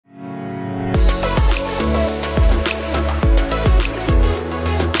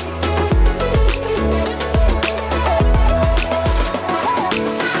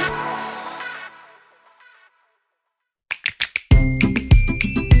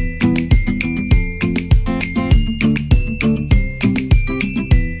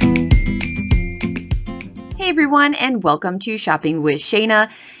everyone, and welcome to Shopping with Shana.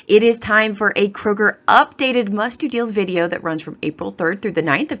 It is time for a Kroger updated must-do deals video that runs from April 3rd through the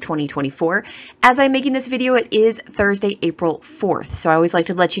 9th of 2024. As I'm making this video, it is Thursday, April 4th. So I always like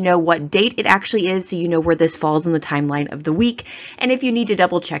to let you know what date it actually is so you know where this falls in the timeline of the week, and if you need to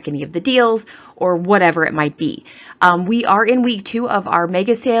double check any of the deals or whatever it might be. We are in week 2 of our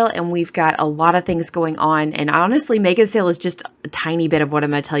mega sale, and we've got a lot of things going on. And honestly, mega sale is just a tiny bit of what I'm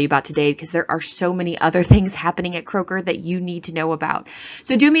going to tell you about today because there are so many other things happening at Kroger that you need to know about.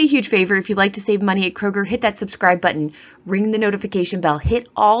 So do me a huge favor. If you'd like to save money at Kroger, hit that subscribe button, ring the notification bell, hit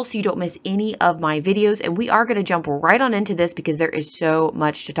all so you don't miss any of my videos. And we are going to jump right on into this because there is so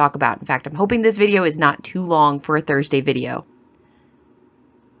much to talk about. In fact, I'm hoping this video is not too long for a Thursday video.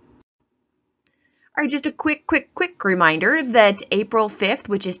 All right, just a quick reminder that April 5th,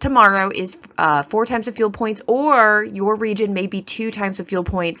 which is tomorrow, is 4 times the fuel points, or your region may be 2 times the fuel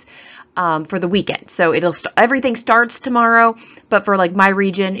points for the weekend. So everything starts tomorrow, but for like my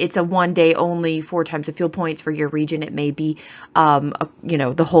region, it's a 1 day only, 4 times the fuel points. For your region, it may be,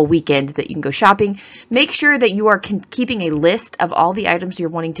 the whole weekend that you can go shopping. Make sure that you are keeping a list of all the items you're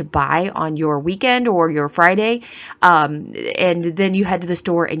wanting to buy on your weekend or your Friday, and then you head to the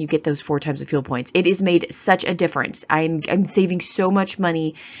store and you get those 4 times the fuel points. It has made such a difference. I'm saving so much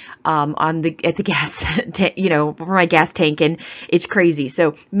money at the gas, for my gas tank, and it's crazy.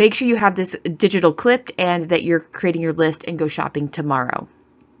 So make sure you have this digital clipped and that you're creating your list and go shopping tomorrow.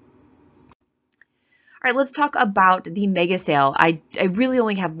 All right, let's talk about the mega sale. I really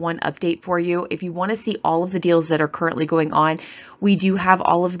only have one update for you. If you want to see all of the deals that are currently going on, we do have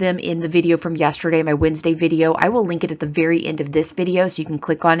all of them in the video from yesterday, my Wednesday video. I will link it at the very end of this video so you can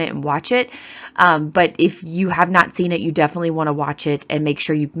click on it and watch it. But if you have not seen it, you definitely want to watch it and make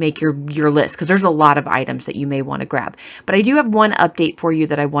sure you make your list because there's a lot of items that you may want to grab. But I do have one update for you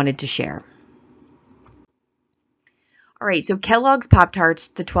that I wanted to share. All right, so Kellogg's Pop-Tarts,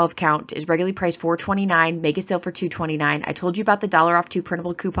 the 12 count, is regularly priced $4.29, mega sale for $2.29. I told you about the $1 off 2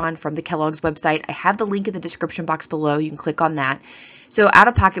 printable coupon from the Kellogg's website. I have the link in the description box below. You can click on that. So out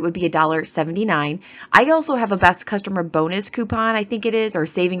of pocket would be $1.79. I also have a best customer bonus coupon, I think it is, or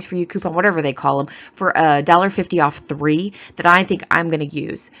savings for you coupon, whatever they call them, for $1.50 off 3 that I think I'm going to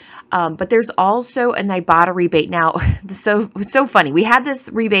use. But there's also an Ibotta rebate. Now, it's so funny. We had this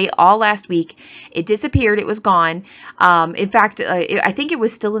rebate all last week. It disappeared. It was gone. In fact, I think it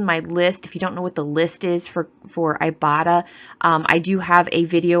was still in my list. If you don't know what the list is for Ibotta, I do have a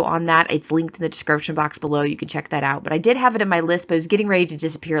video on that. It's linked in the description box below. You can check that out. But I did have it in my list, but it was getting ready to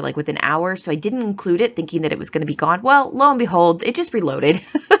disappear like within hours, so I didn't include it thinking that it was going to be gone. Well, lo and behold, it just reloaded.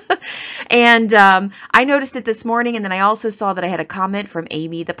 And I noticed it this morning, and then I also saw that I had a comment from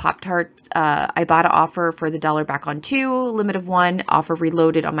Amy, the Pop-Tarts Ibotta offer for the $1 back on 2, limit of 1, offer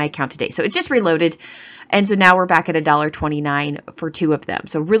reloaded on my account today. So it just reloaded, and so now we're back at $1.29 for 2 of them.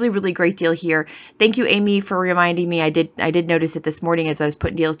 So really, really great deal here. Thank you, Amy, for reminding me. I did notice it this morning as I was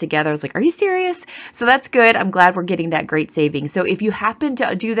putting deals together. I was like, are you serious? So that's good. I'm glad we're getting that great savings. So if you happen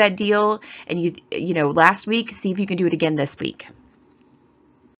to do that deal and last week, see if you can do it again this week.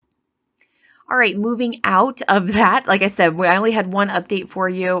 All right, moving out of that, like I said, I only had one update for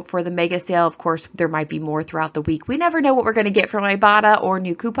you for the mega sale. Of course, there might be more throughout the week. We never know what we're going to get from Ibotta or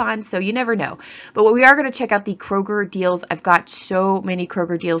new coupons, so you never know. But we are going to check out the Kroger deals. I've got so many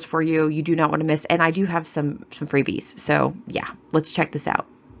Kroger deals for you. You do not want to miss, and I do have some freebies. So yeah, let's check this out.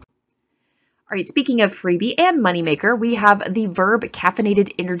 All right, speaking of freebie and moneymaker, we have the Verb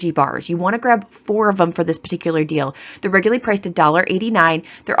caffeinated energy bars. You want to grab 4 of them for this particular deal. They're regularly priced $1.89.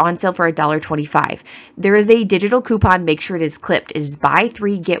 They're on sale for $1.25. There is a digital coupon. Make sure it is clipped. It is buy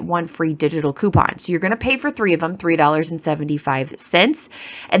 3, get 1 free digital coupon. So you're going to pay for 3 of them, $3.75.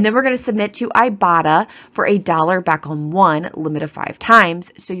 And then we're going to submit to Ibotta for $1 back on 1, limit of 5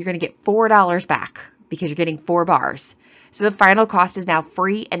 times. So you're going to get $4 back because you're getting 4 bars. So the final cost is now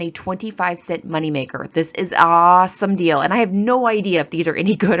free and a 25-cent moneymaker. This is an awesome deal. And I have no idea if these are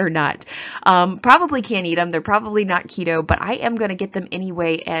any good or not. Probably can't eat them. They're probably not keto, but I am going to get them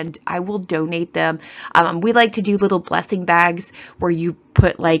anyway, and I will donate them. We like to do little blessing bags where you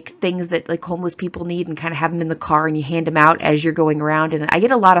put like things that like homeless people need and kind of have them in the car and you hand them out as you're going around. And I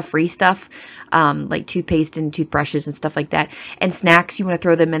get a lot of free stuff, like toothpaste and toothbrushes and stuff like that, and snacks. You want to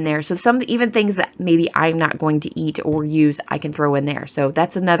throw them in there. So even things that maybe I'm not going to eat or use, I can throw in there. So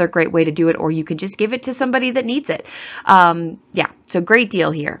that's another great way to do it, or you can just give it to somebody that needs it. Yeah, so great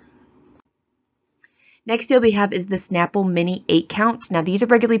deal here. Next deal we have is the Snapple Mini 8 count. Now these are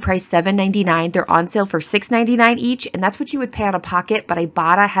regularly priced $7.99. They're on sale for $6.99 each, and that's what you would pay out of pocket, but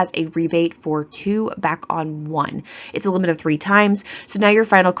Ibotta has a rebate for 2 back on 1. It's a limit of 3 times, so now your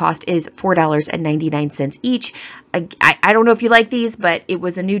final cost is $4.99 each. I don't know if you like these, but it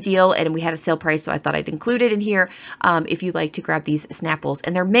was a new deal and we had a sale price, so I thought I'd include it in here if you'd like to grab these Snapples.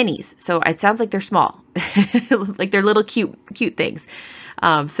 And they're minis, so it sounds like they're small. Like they're little cute things.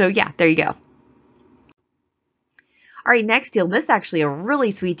 So yeah, there you go. All right, next deal. This is actually a really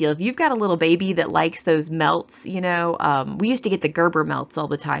sweet deal. If you've got a little baby that likes those melts, you know, we used to get the Gerber melts all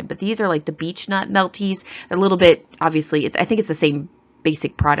the time, but these are like the beech nut melties. They're a little bit, obviously, I think it's the same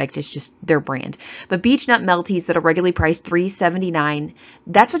basic product, it's just their brand. But beech nut melties that are regularly priced $3.79,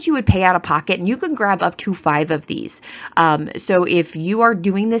 that's what you would pay out of pocket, and you can grab up to 5 of these. So if you are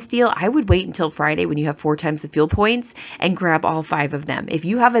doing this deal, I would wait until Friday when you have 4 times the fuel points and grab all 5 of them. If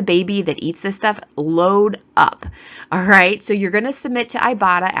you have a baby that eats this stuff, load up. All right, so you're going to submit to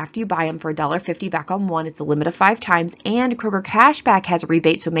Ibotta after you buy them for $1.50 back on 1. It's a limit of 5 times, and Kroger Cashback has a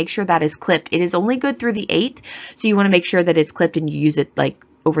rebate, so make sure that is clipped. It is only good through the 8th, so you want to make sure that it's clipped and you use it like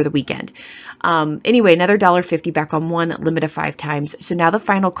over the weekend. Anyway, another $1.50 back on 1, limit of 5 times. So now the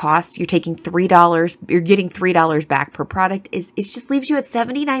final cost, you're taking $3, you're getting $3 back per product. It just leaves you at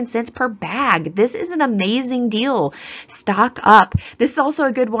 79 cents per bag. This is an amazing deal. Stock up. This is also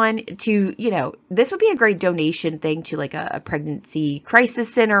a good one to, you know, this would be a great donation thing to like a pregnancy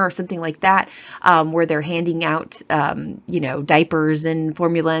crisis center or something like that, where they're handing out, you know, diapers and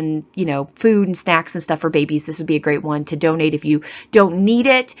formula and, you know, food and snacks and stuff for babies. This would be a great one to donate if you don't need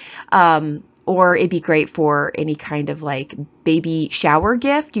it. Or it'd be great for any kind of like baby shower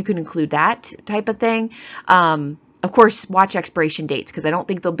gift. You can include that type of thing. Of course, watch expiration dates, because I don't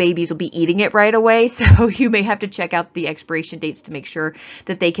think the babies will be eating it right away. So you may have to check out the expiration dates to make sure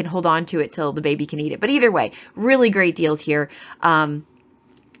that they can hold on to it till the baby can eat it. But either way, really great deals here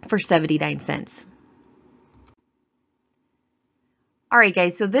for 79 cents. All right,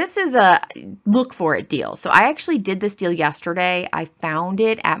 guys, so this is a look for it deal. So I actually did this deal yesterday. I found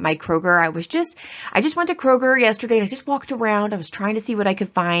it at my Kroger. I just went to Kroger yesterday and I just walked around. I was trying to see what I could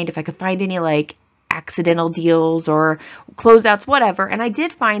find, if I could find any like accidental deals or closeouts, whatever. And I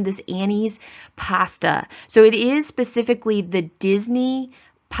did find this Annie's pasta. So it is specifically the Disney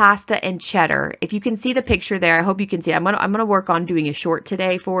pasta and cheddar. If you can see the picture there, I hope you can see it. I'm gonna work on doing a short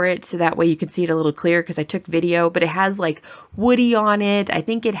today for it, so that way you can see it a little clearer, because I took video. But it has like Woody on it. I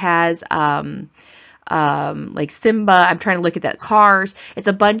think it has like Simba. I'm trying to look at that. Cars. It's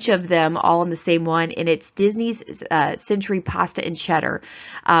a bunch of them all in the same one, and it's Disney's Century pasta and cheddar.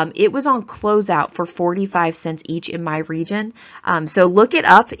 It was on closeout for 45 cents each in my region. So look it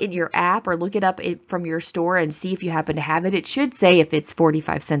up in your app or look it up from your store and see if you happen to have it. It should say if it's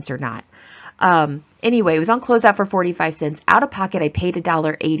 45 cents or not. Anyway, it was on closeout for 45 cents. Out of pocket, I paid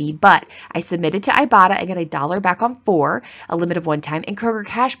 $1.80, but I submitted to Ibotta. I got $1 back on 4, a limit of 1 time, and Kroger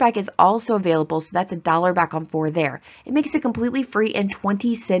Cashback is also available, so that's $1 back on 4 there. It makes it completely free and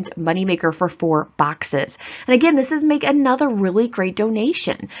 20-cent moneymaker for 4 boxes. And again, this is make another really great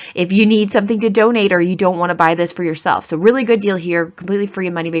donation if you need something to donate or you don't want to buy this for yourself. So really good deal here, completely free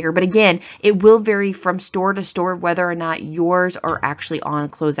and moneymaker. But again, it will vary from store to store whether or not yours are actually on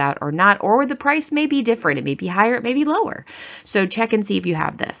closeout or not, or the price may be different. It may be higher, it may be lower. So check and see if you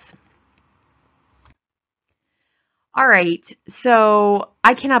have this. All right, so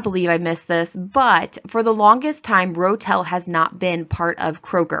I cannot believe I missed this, but for the longest time, Rotel has not been part of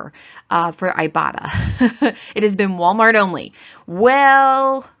Kroger for Ibotta. It has been Walmart only.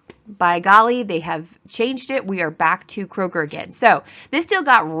 Well, by golly, they have changed it. We are back to Kroger again. So this deal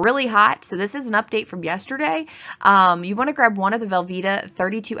got really hot. So this is an update from yesterday. You want to grab one of the Velveeta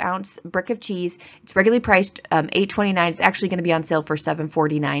 32-ounce brick of cheese. It's regularly priced $8.29. It's actually going to be on sale for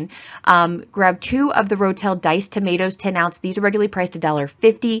 $7.49. Grab 2 of the Rotel diced tomatoes, 10-ounce. These are regularly priced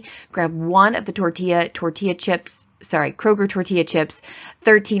 $1.50. Grab 1 of the tortilla chips. Sorry, Kroger tortilla chips,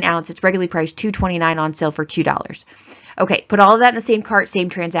 13-ounce. It's regularly priced $2.29, on sale for $2. Okay, put all of that in the same cart, same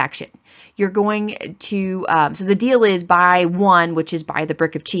transaction. You're going to, so the deal is buy 1, which is buy the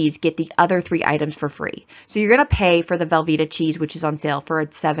brick of cheese, get the other 3 items for free. So you're going to pay for the Velveeta cheese, which is on sale for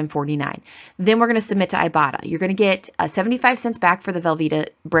 $7.49. Then we're going to submit to Ibotta. You're going to get 75 cents back for the Velveeta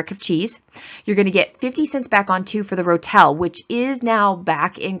brick of cheese. You're going to get 50 cents back on 2 for the Rotel, which is now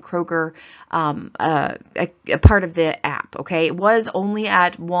back in Kroger, a part of the app, okay? It was only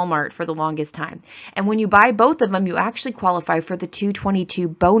at Walmart for the longest time. And when you buy both of them, you actually actually qualify for the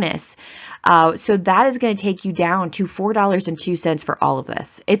 $2.22 bonus. So that is going to take you down to $4.02 for all of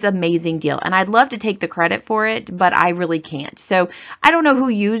this. It's an amazing deal. And I'd love to take the credit for it, but I really can't. So I don't know who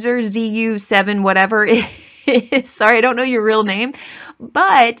user ZU7 whatever is. Sorry, I don't know your real name,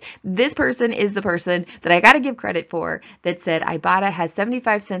 but this person is the person that I got to give credit for that said Ibotta has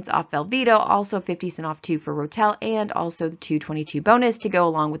 75 cents off Velveeta, also 50 cents off too for Rotel, and also the $2.22 bonus to go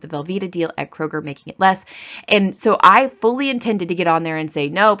along with the Velveeta deal at Kroger, making it less. And so I fully intended to get on there and say,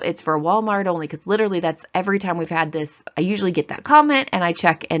 nope, it's for Walmart only, because literally that's every time we've had this, I usually get that comment and I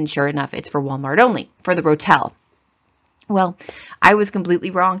check, and sure enough, it's for Walmart only for the Rotel. Well, I was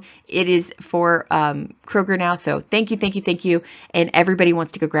completely wrong. It is for Kroger now. So thank you, thank you, thank you. And everybody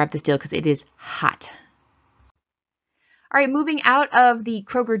wants to go grab this deal because it is hot. All right, moving out of the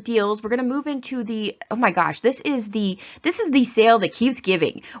Kroger deals, we're going to move into the, oh my gosh, this is the sale that keeps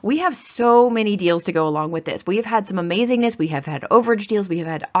giving. We have so many deals to go along with this. We have had some amazingness. We have had overage deals. We have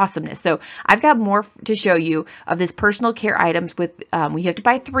had awesomeness. So I've got more to show you of this personal care items with, you have to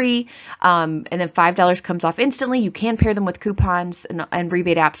buy 3, and then $5 comes off instantly. You can pair them with coupons and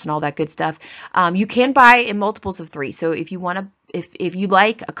rebate apps and all that good stuff. You can buy in multiples of 3. So if you want to, if you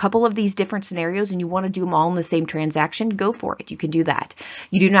like a couple of these different scenarios and you want to do them all in the same transaction, go for it. You can do that.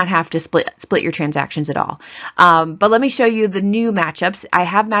 You do not have to split your transactions at all. But let me show you the new matchups. I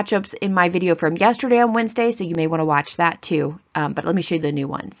have matchups in my video from yesterday on Wednesday, so you may want to watch that too. But let me show you the new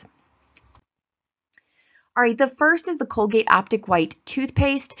ones. All right, the first is the Colgate Optic White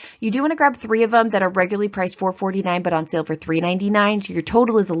toothpaste. You do want to grab 3 of them that are regularly priced $4.49 but on sale for $3.99. So your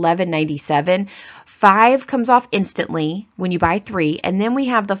total is $11.97. 5 comes off instantly when you buy 3, and then we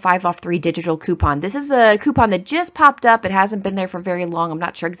have the 5 off 3 digital coupon. This is a coupon that just popped up. It hasn't been there for very long. I'm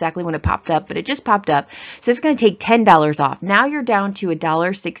not sure exactly when it popped up, but it just popped up. So it's going to take $10 off. Now you're down to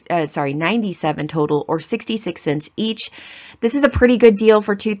 $97 total, or 66 cents each. This is a pretty good deal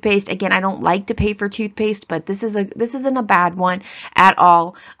for toothpaste. Again, I don't like to pay for toothpaste, but this isn't a bad one at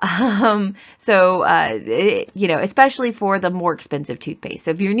all. Especially for the more expensive toothpaste.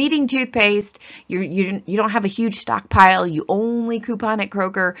 So if you're needing toothpaste, you don't have a huge stockpile, you only coupon at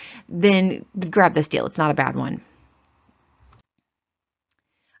Kroger, then grab this deal. It's not a bad one.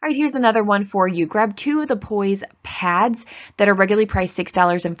 All right, here's another one for you. Grab 2 of the Poise pads that are regularly priced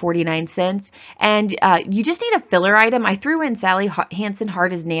 $6.49. And you just need a filler item. I threw in Sally Hansen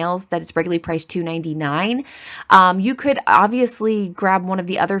Hard as Nails that is regularly priced $2.99. You could obviously grab one of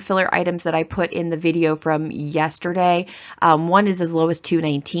the other filler items that I put in the video from yesterday. One is as low as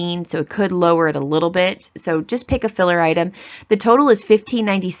 $2.19, so it could lower it a little bit. So just pick a filler item. The total is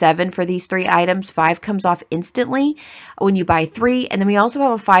 $15.97 for these 3 items. 5 comes off instantly when you buy 3. And then we also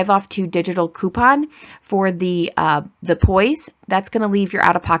have a 5 off 2 digital coupon for the Poise. That's going to leave your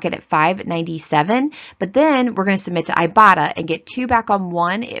out-of-pocket at $5.97. But then we're going to submit to Ibotta and get 2 back on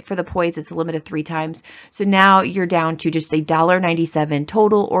 1. For the Poise, it's a limit of 3 times. So now you're down to just $1.97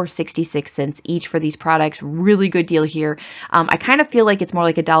 total, or 66 cents each for these products. Really good deal here. I kind of feel like it's more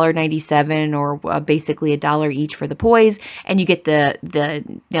like $1.97, or basically $1 each for the Poise, and you get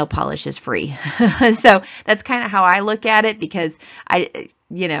the nail polishes free. So that's kind of how I look at it, because I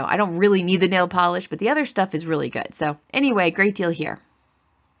don't really need the nail polish, but the other stuff is really good. So anyway, great deal here.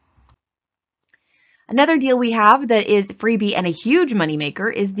 Another deal we have that is freebie and a huge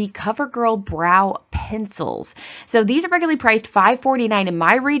moneymaker is the CoverGirl Brow Pencils. So these are regularly priced $5.49 in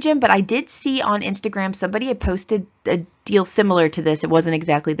my region, but I did see on Instagram somebody had posted a deal similar to this. It wasn't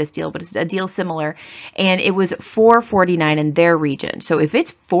exactly this deal, but it's a deal similar, and it was $4.49 in their region. So if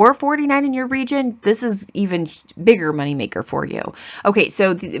it's $4.49 in your region, this is even bigger moneymaker for you. Okay,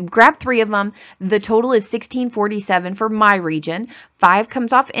 so grab 3 of them. The total is $16.47 for my region. 5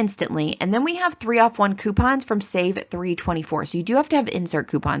 comes off instantly, and then we have 3 off 1 coupons from Save $3.24. So you do have to have insert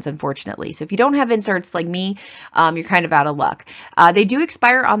coupons, unfortunately. So if you don't have inserts like me, you're kind of out of luck. They do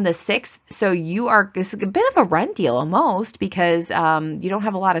expire on the 6th, so this is a bit of a run deal almost, because you don't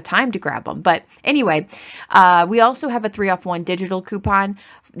have a lot of time to grab them. But anyway, we also have a 3 off 1 digital coupon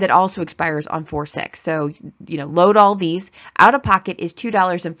that also expires on 4/6. So, load all these. Out of pocket is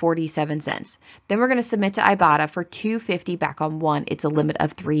 $2.47. Then we're going to submit to Ibotta for $2.50 back on 1. It's a limit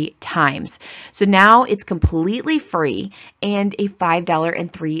of 3 times. So now it's completely free and a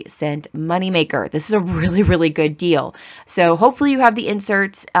 $5.03 moneymaker. This is a really, really good deal. So hopefully you have the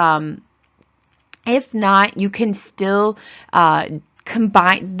inserts. If not, you can still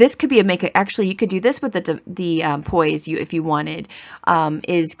combine, this could be a make, actually you could do this with the poise if you wanted,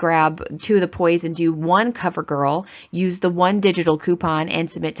 is grab 2 of the poise and do 1 CoverGirl, use the 1 digital coupon and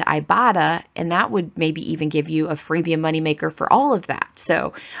submit to Ibotta, and that would maybe even give you a freebie and moneymaker for all of that.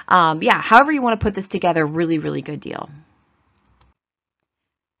 So yeah, however you want to put this together, really, really good deal.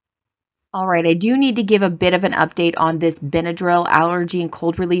 All right, I do need to give a bit of an update on this Benadryl allergy and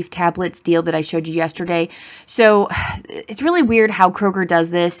cold relief tablets deal that I showed you yesterday. So it's really weird how Kroger does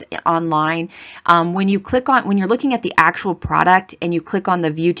this online. When you're looking at the actual product and you click on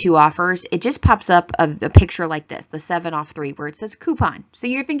the view 2 offers, it just pops up a picture like this, the 7 off 3, where it says coupon. So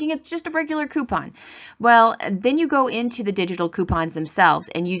you're thinking it's just a regular coupon. Well, then you go into the digital coupons themselves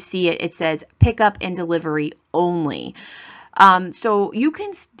and you see it says pickup and delivery only. So you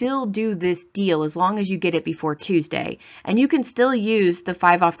can still do this deal as long as you get it before Tuesday, and you can still use the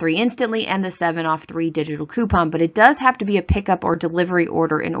 5 off 3 instantly and the 7 off 3 digital coupon, but it does have to be a pickup or delivery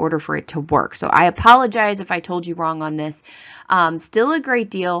order in order for it to work. So I apologize if I told you wrong on this. Still a great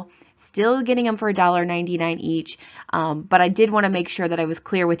deal. Still getting them for $1.99 each, but I did want to make sure that I was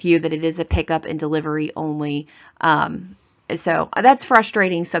clear with you that it is a pickup and delivery only. So that's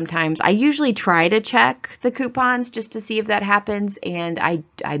frustrating sometimes. I usually try to check the coupons just to see if that happens, and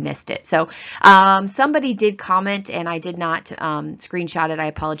I missed it. So somebody did comment, and I did not screenshot it. I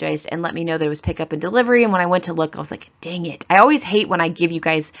apologize, and let me know that it was pickup and delivery. And when I went to look, I was like, dang it. I always hate when I give you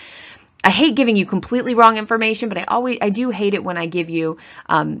guys, I hate giving you completely wrong information, but I do hate it when I give you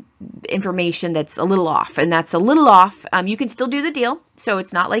information that's a little off, and that's a little off. You can still do the deal, so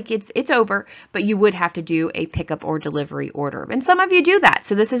it's not like it's over, but you would have to do a pickup or delivery order, and some of you do that,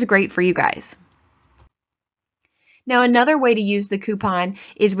 so this is great for you guys. Now, another way to use the coupon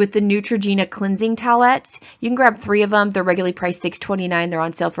is with the Neutrogena cleansing towelettes. You can grab 3 of them. They're regularly priced $6.29. They're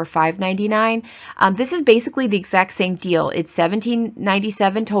on sale for $5.99. This is basically the exact same deal. It's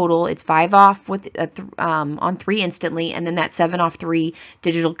 $17.97 total. It's 5 off with on 3 instantly, and then that 7 off 3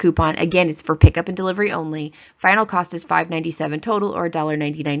 digital coupon. Again, it's for pickup and delivery only. Final cost is $5.97 total, or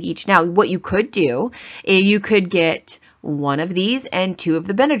 $1.99 each. Now, what you could do is you could get 1 of these and 2 of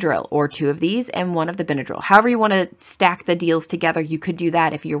the Benadryl, or 2 of these and 1 of the Benadryl. However you want to stack the deals together, you could do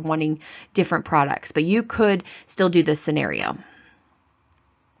that if you're wanting different products, but you could still do this scenario.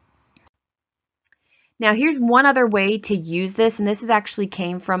 Now, here's one other way to use this, and this is actually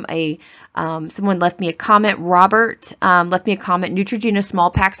came from someone left me a comment. Robert left me a comment. Neutrogena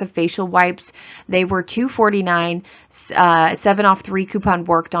small packs of facial wipes. They were $2.49. 7 off 3 coupon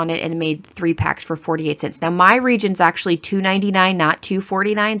worked on it and made 3 packs for 48 cents. Now, my region's actually $2.99, not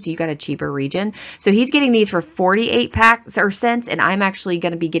 $2.49, so you got a cheaper region. So he's getting these for 48 packs or cents, and I'm actually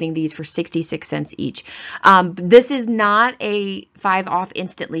going to be getting these for 66 cents each. This is not a 5 off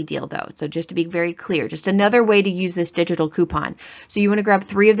instantly deal, though. So just to be very clear, just another way to use this digital coupon. So you want to grab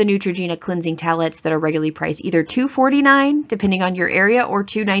 3 of the Neutrogena cleansing towelettes that are regularly priced either $2.49, depending on your area, or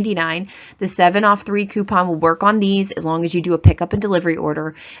 $2.99. The 7 off 3 coupon will work on these as long as you do a pickup and delivery order.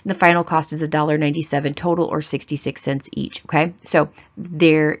 And the final cost is $1.97 total, or 66 cents each. Okay, so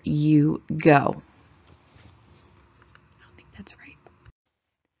there you go.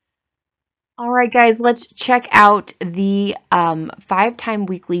 All right, guys, let's check out the 5-time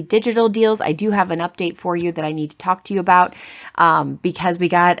weekly digital deals. I do have an update for you that I need to talk to you about because we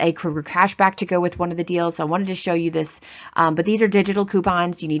got a Kroger cashback to go with one of the deals. So I wanted to show you this, but these are digital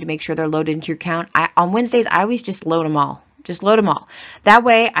coupons. You need to make sure they're loaded into your account. On Wednesdays, I always just load them all. Just load them all. That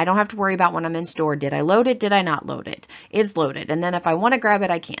way, I don't have to worry about when I'm in store. Did I load it? Did I not load it? It's loaded. And then if I want to grab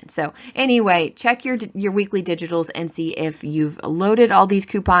it, I can. So anyway, check your weekly digitals and see if you've loaded all these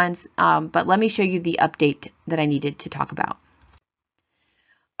coupons. But let me show you the update that I needed to talk about.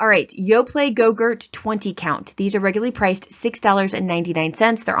 All right, Yoplait Go-Gurt 20 count. These are regularly priced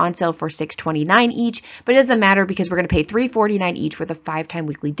 $6.99. They're on sale for $6.29 each, but it doesn't matter because we're going to pay $3.49 each with a 5-time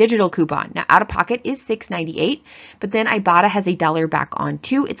weekly digital coupon. Now, out of pocket is $6.98, but then Ibotta has a $1 back on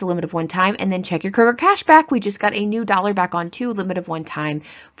 2. It's a limit of 1 time, and then check your Kroger cashback. We just got a new $1 back on 2, limit of 1 time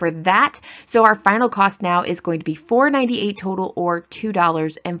for that. So our final cost now is going to be $4.98 total, or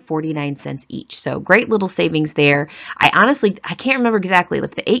 $2.49 each. So great little savings there. I can't remember exactly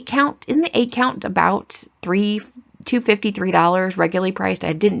if the 8 count, isn't the 8 count about $2.53 regularly priced?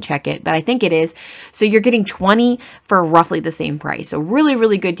 I didn't check it, but I think it is. So you're getting 20 for roughly the same price. So really,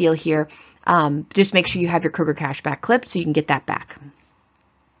 really good deal here. Just make sure you have your Kroger cashback clip so you can get that back.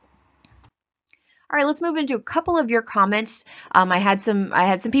 All right, let's move into a couple of your comments. I had some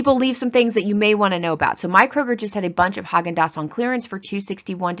people leave some things that you may want to know about. So my Kroger just had a bunch of Haagen-Dazs on clearance for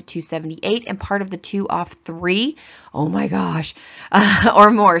 $2.61 to $2.78, and part of the 2 off 3. Oh my gosh,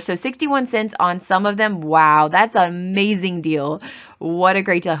 or more. So 61 cents on some of them. Wow, that's an amazing deal. what a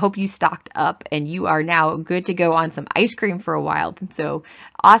great deal. I hope you stocked up and you are now good to go on some ice cream for a while. So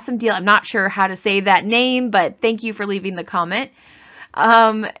awesome deal. I'm not sure how to say that name, but thank you for leaving the comment.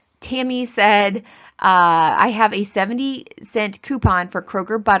 Tammy said, I have a 70-cent coupon for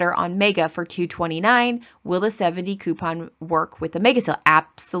Kroger butter on Mega for $2.29. Will the 70 coupon work with the Mega sale?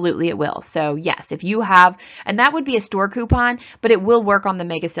 Absolutely it will. So yes, if you have, and that would be a store coupon, but it will work on the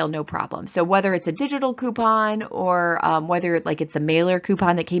Mega sale, no problem. So whether it's a digital coupon or whether like it's a mailer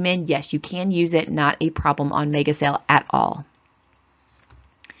coupon that came in, yes, you can use it. Not a problem on Mega sale at all.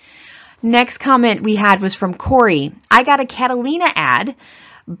 Next comment we had was from Corey. I got a Catalina ad.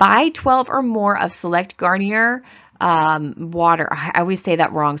 Buy 12 or more of select Garnier water. I always say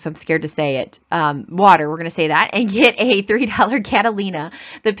that wrong, so I'm scared to say it. Water, we're going to say that, and get a $3 Catalina.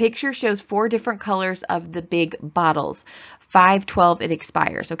 The picture shows 4 different colors of the big bottles. 5/12 it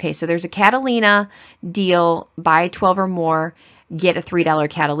expires. Okay, so there's a Catalina deal. Buy 12 or more, get a $3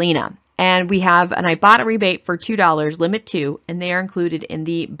 Catalina. And we have an Ibotta rebate for $2, limit 2, and they are included in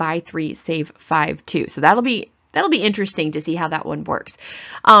the buy 3, save 5 too. So that'll be interesting to see how that one works.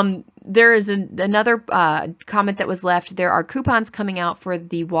 There is another comment that was left. There are coupons coming out for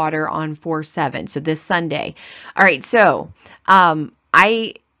the water on 4/7, so this Sunday. All right, so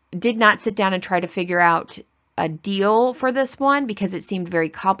I did not sit down and try to figure out a deal for this one because it seemed very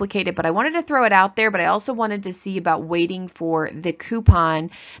complicated, but I wanted to throw it out there, but I also wanted to see about waiting for the coupon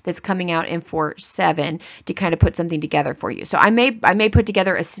that's coming out in 4/7 to kind of put something together for you. So I may put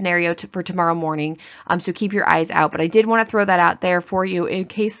together a scenario for tomorrow morning, so keep your eyes out, but I did want to throw that out there for you in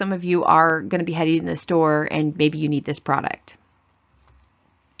case some of you are going to be heading in the store and maybe you need this product.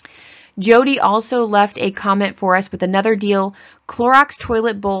 Jody also left a comment for us with another deal. Clorox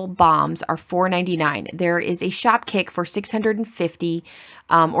toilet bowl bombs are $4.99. There is a Shopkick for $650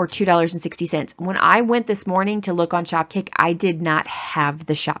 or $2.60. When I went this morning to look on Shopkick, I did not have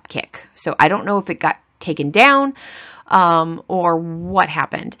the Shopkick. So I don't know if it got taken down or what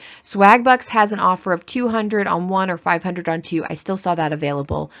happened. Swagbucks has an offer of $200 on 1 or $500 on 2. I still saw that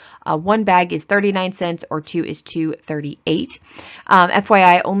available. 1 bag is 39 cents or 2 is $2.38.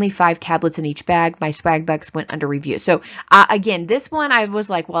 FYI, only 5 tablets in each bag. My Swagbucks went under review. So again, this one I was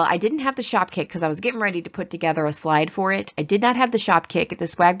like, well, I didn't have the Shopkick because I was getting ready to put together a slide for it. I did not have the Shopkick. The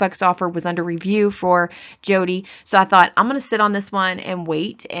Swagbucks offer was under review for Jody. So I thought I'm going to sit on this one and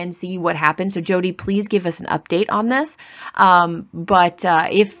wait and see what happens. So Jody, please give us an update on this. But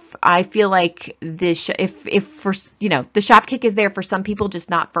if I feel like this, if for, you know, the Shopkick is there for some people,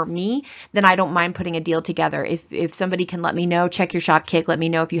 just not for me, then I don't mind putting a deal together. If somebody can let me know, check your Shopkick, let me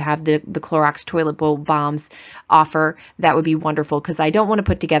know if you have the Clorox toilet bowl bombs offer, that would be wonderful because I don't want to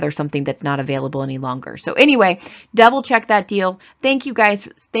put together something that's not available any longer. So anyway, double check that deal. Thank you guys.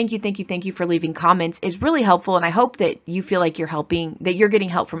 Thank you for leaving comments. It's really helpful, and I hope that you feel like you're getting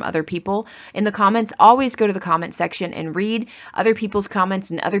help from other people in the comments. Always go to the comment section and read other people's comments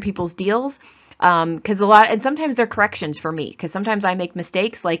and other people's deals. Because sometimes they're corrections for me, because sometimes I make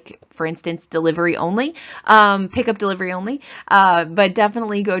mistakes, like for instance, delivery only, pickup delivery only, but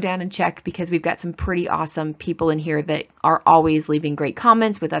definitely go down and check because we've got some pretty awesome people in here that are always leaving great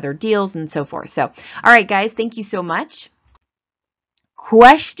comments with other deals and so forth. So, all right, guys, thank you so much.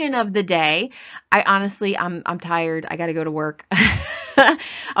 Question of the day. I'm tired. I got to go to work. I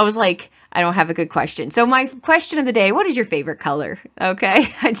was like, I don't have a good question. So my question of the day, what is your favorite color?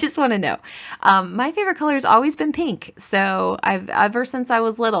 Okay. I just want to know. My favorite color has always been pink. So ever since I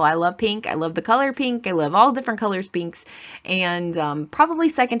was little, I love pink. I love the color pink. I love all different colors pinks. And probably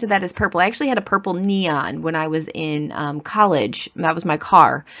second to that is purple. I actually had a purple neon when I was in college. That was my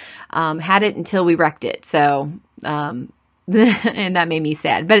car. Had it until we wrecked it. So, and that made me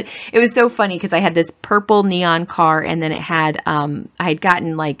sad, but it was so funny because I had this purple neon car, and then it had I had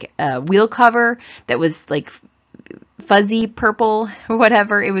gotten like a wheel cover that was like fuzzy purple or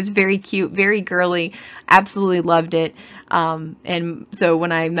whatever. It was very cute, very girly. Absolutely loved it. And so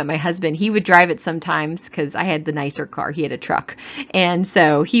when I met my husband, he would drive it sometimes because I had the nicer car. He had a truck. And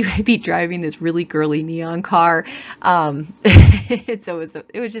so he would be driving this really girly neon car. So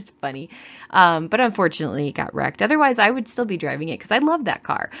it was just funny. But unfortunately it got wrecked. Otherwise I would still be driving it because I love that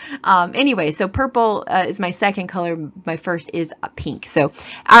car. Anyway, so purple is my second color. My first is pink. So,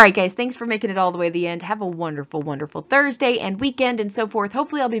 all right, guys, thanks for making it all the way to the end. Have a wonderful, wonderful Thursday and weekend and so forth.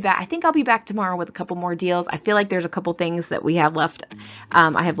 Hopefully I'll be back. I think I'll be back tomorrow with a couple more deals. I feel like there's a couple things that we have left,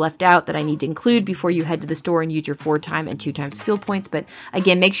 I have left out that I need to include before you head to the store and use your 4 time and 2 times fuel points. But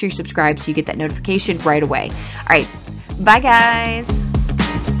again, make sure you subscribe so you get that notification right away. All right. Bye, guys.